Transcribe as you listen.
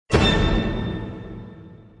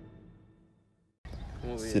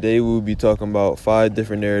Today we will be talking about 5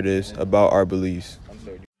 different narratives about our beliefs.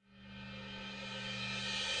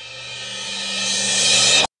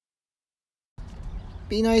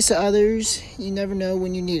 Be nice to others. You never know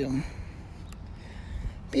when you need them.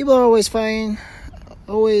 People are always fighting,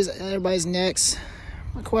 always at everybody's necks.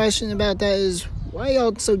 My question about that is, why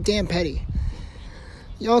y'all so damn petty?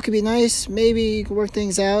 Y'all could be nice, maybe you could work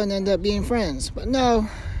things out and end up being friends. But no,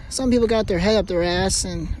 some people got their head up their ass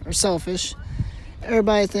and are selfish.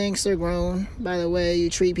 Everybody thinks they're grown by the way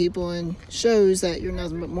you treat people and shows that you're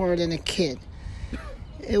nothing but more than a kid.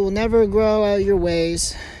 It will never grow out of your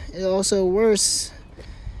ways. It's also worse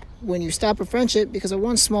when you stop a friendship because of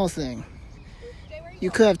one small thing.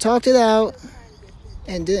 You could have talked it out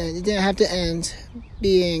and it didn't have to end.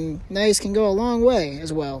 Being nice can go a long way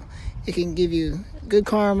as well. It can give you good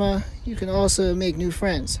karma. You can also make new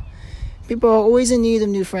friends. People are always in need of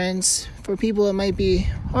new friends. For people, it might be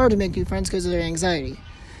hard to make new friends because of their anxiety.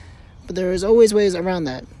 But there is always ways around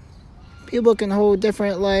that. People can hold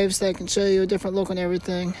different lives that can show you a different look on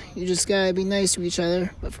everything. You just gotta be nice to each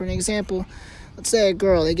other. But for an example, let's say a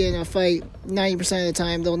girl, they get in a fight 90% of the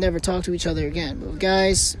time, they'll never talk to each other again. But with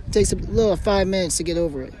guys, it takes a little 5 minutes to get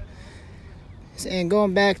over it. And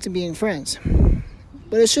going back to being friends.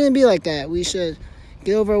 But it shouldn't be like that. We should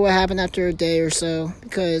get over what happened after a day or so,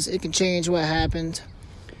 because it can change what happened.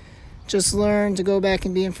 Just learn to go back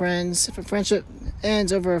and being friends. If a friendship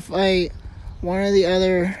ends over a fight, one or the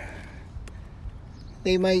other,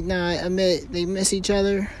 they might not admit they miss each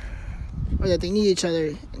other or that they need each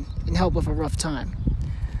other and help with a rough time.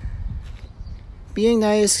 Being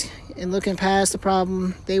nice and looking past the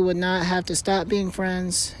problem, they would not have to stop being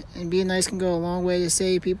friends, and being nice can go a long way to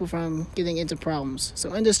save people from getting into problems.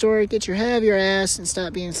 So end of story, get your head out of your ass and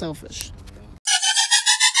stop being selfish.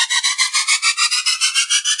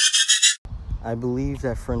 I believe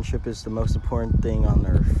that friendship is the most important thing on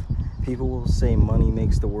earth. People will say money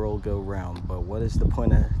makes the world go round, but what is the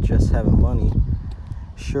point of just having money?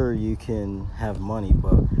 Sure, you can have money,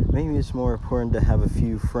 but maybe it's more important to have a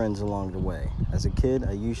few friends along the way. As a kid,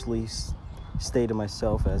 I usually stay to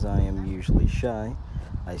myself as I am usually shy.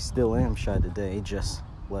 I still am shy today, just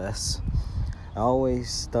less. I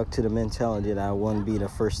always stuck to the mentality that I wouldn't be the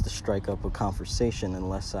first to strike up a conversation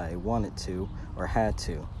unless I wanted to or had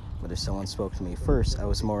to. But if someone spoke to me first, I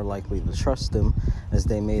was more likely to trust them as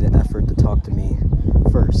they made an effort to talk to me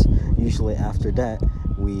first. Usually after that,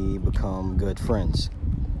 we become good friends.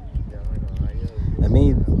 I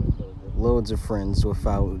made loads of friends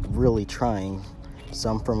without really trying,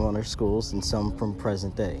 some from other schools and some from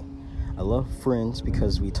present day. I love friends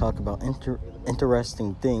because we talk about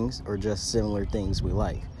interesting things or just similar things we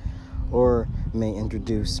like, or may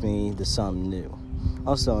introduce me to something new.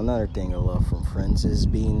 Also, another thing I love from friends is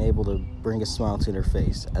being able to bring a smile to their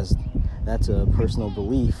face, as that's a personal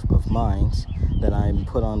belief of mine that I'm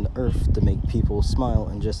put on the earth to make people smile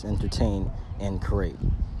and just entertain and create.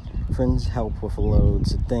 Friends help with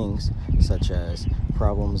loads of things, such as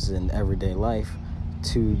problems in everyday life,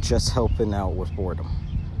 to just helping out with boredom.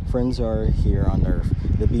 Friends are here on earth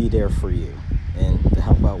to be there for you and to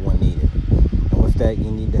help out when needed. And with that,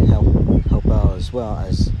 you need to help out as well,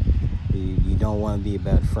 as you don't want to be a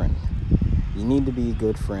bad friend. You need to be a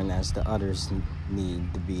good friend as the others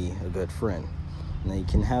need to be a good friend. Now, you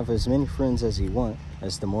can have as many friends as you want,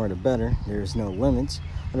 as the more the better. There's no limits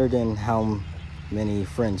other than how many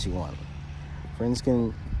friends you want. Friends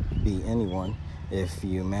can be anyone if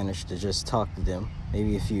you manage to just talk to them.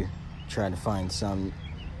 Maybe if you try to find some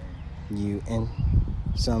you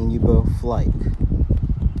both like.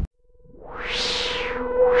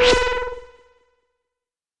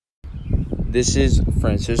 This is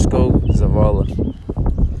Francisco Zavala.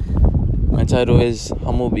 My title is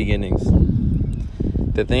Humble Beginnings.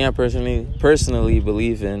 The thing I personally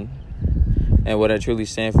believe in and what I truly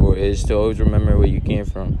stand for is to always remember where you came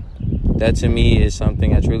from. That to me is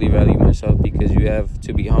something I truly value myself, because you have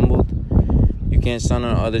to be humbled. You can't stunt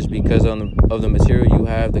on others because of the material you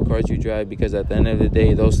have, the cars you drive, because at the end of the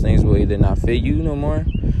day, those things will either not fit you no more,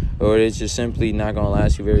 or it's just simply not going to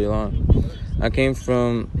last you very long. I came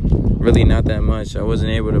from really not that much. I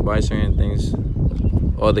wasn't able to buy certain things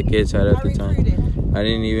all the kids had at the time. I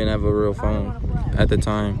didn't even have a real phone at the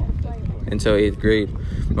time until 8th grade.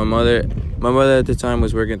 My mother at the time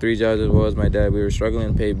was working 3 jobs as well as my dad. We were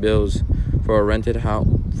struggling to pay bills for a rented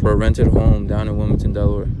home down in Wilmington,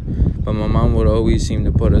 Delaware. But my mom would always seem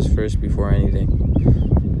to put us first before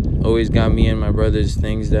anything. Always got me and my brothers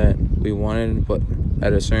things that we wanted, but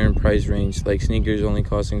at a certain price range, like sneakers only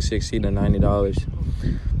costing $60 to $90.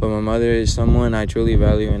 But my mother is someone I truly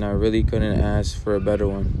value, and I really couldn't ask for a better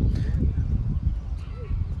one.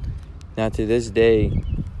 Now, to this day,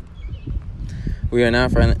 we are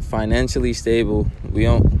not financially stable. We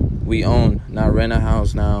own, not rent a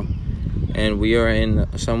house now. And we are in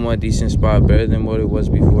a somewhat decent spot, better than what it was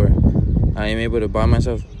before. I am able to buy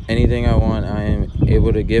myself anything I want. I am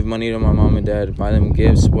able to give money to my mom and dad, buy them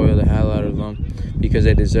gifts, spoil the hell out of them, because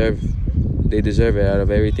they deserve it out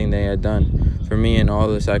of everything they had done for me and all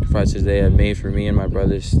the sacrifices they had made for me and my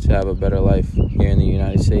brothers to have a better life here in the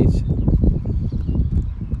United States.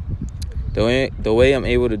 The way I'm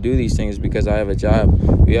able to do these things is because I have a job.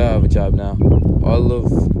 We all have a job now.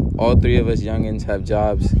 All three of us youngins have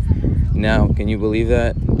jobs now. Can you believe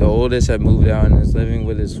that? The oldest have moved out and is living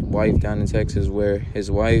with his wife down in Texas, where his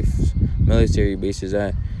wife's military base is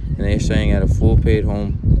at, and they're staying at a full paid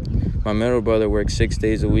home. My middle brother works 6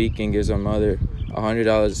 days a week and gives our mother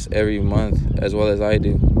 $100 every month, as well as I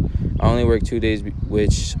do. I only work 2 days,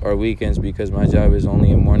 which are weekends, because my job is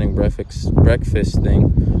only a morning breakfast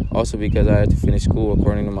thing. Also because I had to finish school,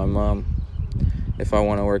 according to my mom, if I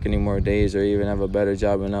want to work any more days or even have a better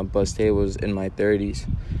job and not bust tables in my 30s.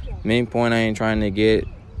 Main point I ain't trying to get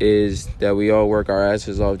is that we all work our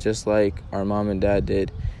asses off just like our mom and dad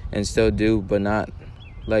did, and still do, but not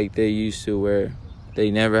like they used to, where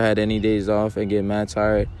they never had any days off and get mad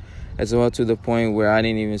tired, as well to the point where I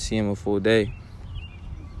didn't even see him a full day.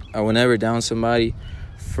 I will never down somebody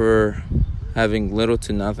for having little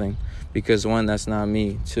to nothing, because one, that's not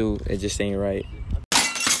me. Two, it just ain't right.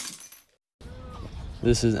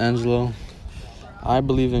 This is Angelo. I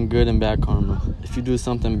believe in good and bad karma. If you do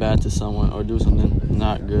something bad to someone or do something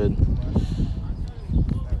not good,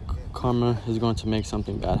 karma is going to make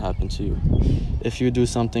something bad happen to you. If you do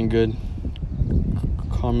something good,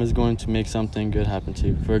 karma is going to make something good happen to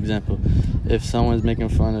you. For example, if someone's making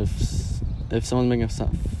fun of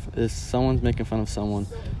someone,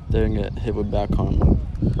 they're gonna get hit with bad karma.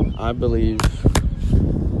 I believe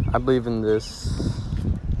in this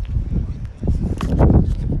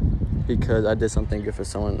because I did something good for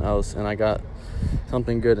someone else and I got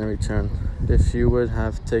something good in return. If you would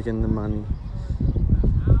have taken the money,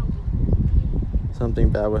 something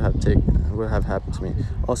bad would have happened to me.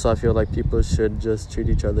 Also, I feel like people should just treat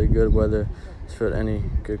each other good, whether it's for any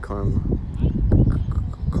good karma.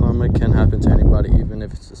 Karma can happen to anybody, even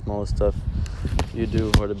if it's the smallest stuff you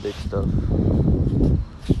do or the big stuff.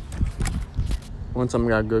 One time I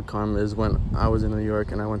got good karma is when I was in New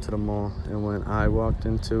York and I went to the mall, and when I walked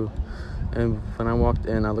in,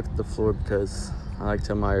 I looked at the floor because I like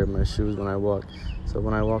to admire my shoes when I walk. So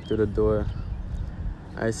when I walked through the door,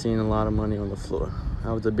 I seen a lot of money on the floor.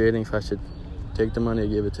 I was debating if I should take the money or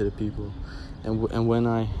give it to the people. And when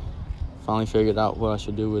I finally figured out what I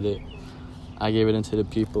should do with it, I gave it into the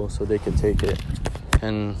people so they could take it.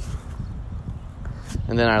 And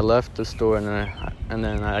then I left the store, and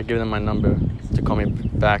then I gave them my number to call me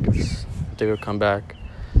back if they would come back.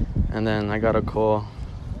 And then I got a call,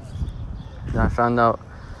 and I found out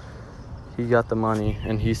he got the money,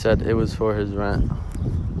 and he said it was for his rent.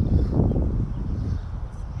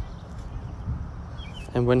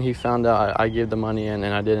 And when he found out I gave the money in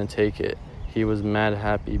and I didn't take it, he was mad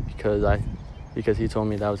happy because he told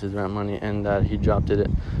me that was his rent money and that he dropped it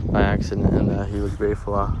by accident, and that he was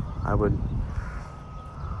grateful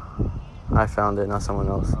I found it, not someone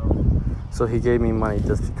else. So he gave me money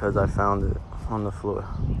just because I found it on the floor.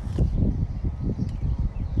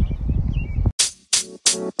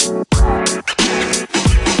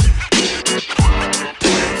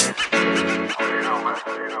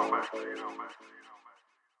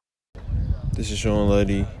 This is Sean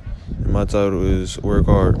Letty, and my title is Work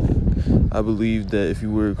Hard. I believe that if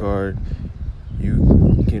you work hard,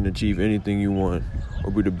 you can achieve anything you want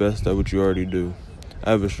or be the best at what you already do. I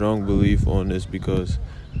have a strong belief on this because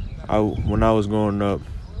when I was growing up,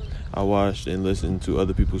 I watched and listened to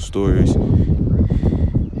other people's stories.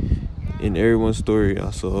 In everyone's story, I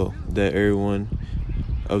saw that every one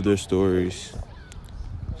of their stories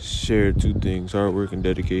shared two things: hard work and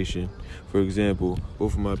dedication. For example,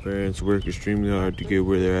 both of my parents work extremely hard to get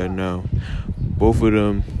where they're at now. Both of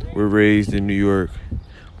them were raised in New York.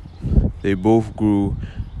 They both grew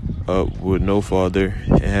up with no father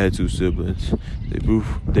and had two siblings.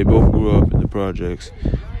 They both grew up in the projects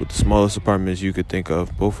with the smallest apartments you could think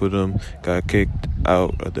of. Both of them got kicked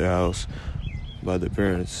out of their house by their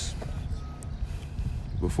parents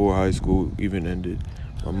before high school even ended.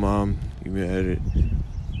 My mom even had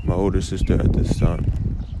my older sister at this time.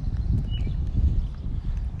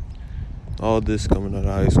 All this coming out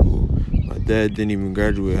of high school. My dad didn't even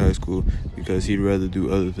graduate high school because he'd rather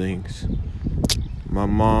do other things. But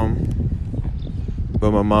my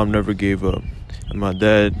mom never gave up. And my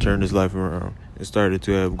dad turned his life around and started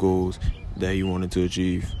to have goals that he wanted to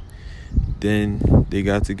achieve. Then they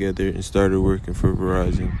got together and started working for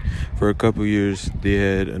Verizon. For a couple years, they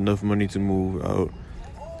had enough money to move out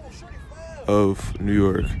of New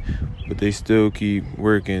York, but they still keep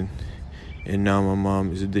working. And now my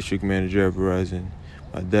mom is a district manager at Verizon.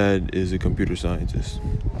 My dad is a computer scientist.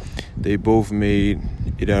 They both made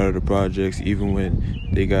it out of the projects even when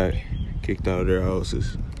they got kicked out of their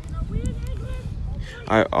houses.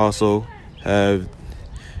 I also have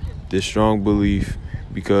this strong belief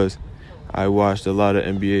because I watched a lot of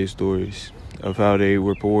NBA stories of how they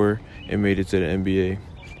were poor and made it to the NBA,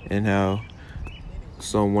 and how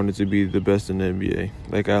some wanted to be the best in the NBA.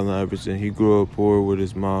 Like Allen Iverson, he grew up poor with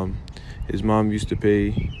his mom. His mom used to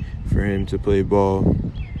pay for him to play ball.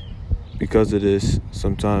 Because of this,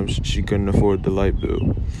 sometimes she couldn't afford the light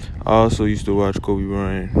bill. I also used to watch Kobe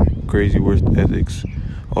Bryant, crazy work ethics,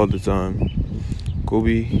 all the time.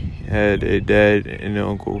 Kobe had a dad and an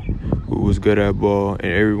uncle who was good at ball, and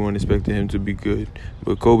everyone expected him to be good.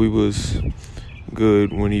 But Kobe was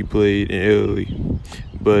good when he played in Italy.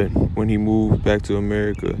 But when he moved back to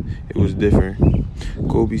America, it was different.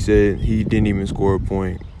 Kobe said he didn't even score a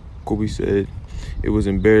point. Kobe said it was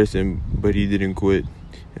embarrassing, but he didn't quit.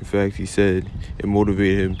 In fact, he said it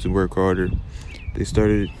motivated him to work harder. He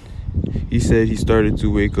said he started to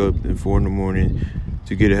wake up at 4 a.m.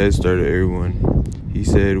 to get a head start at everyone. He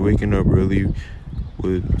said waking up early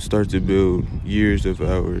would start to build years of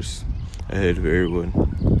hours ahead of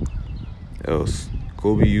everyone else.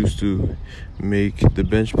 Kobe used to make the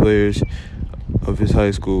bench players of his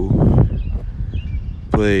high school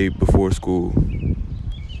play before school.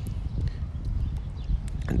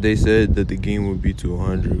 They said that the game would be to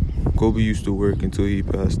 100. Kobe used to work until he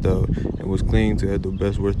passed out and was claimed to have the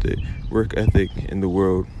best work ethic in the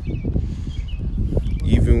world.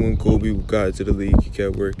 Even when Kobe got to the league, he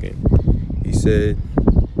kept working. He said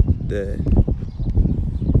that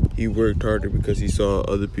he worked harder because he saw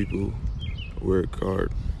other people work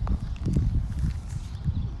hard.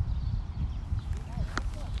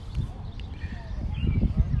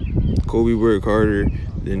 Kobe worked harder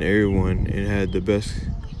than everyone and had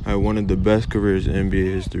one of the best careers in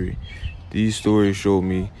NBA history. These stories showed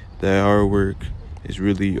me that hard work is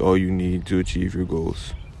really all you need to achieve your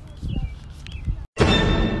goals.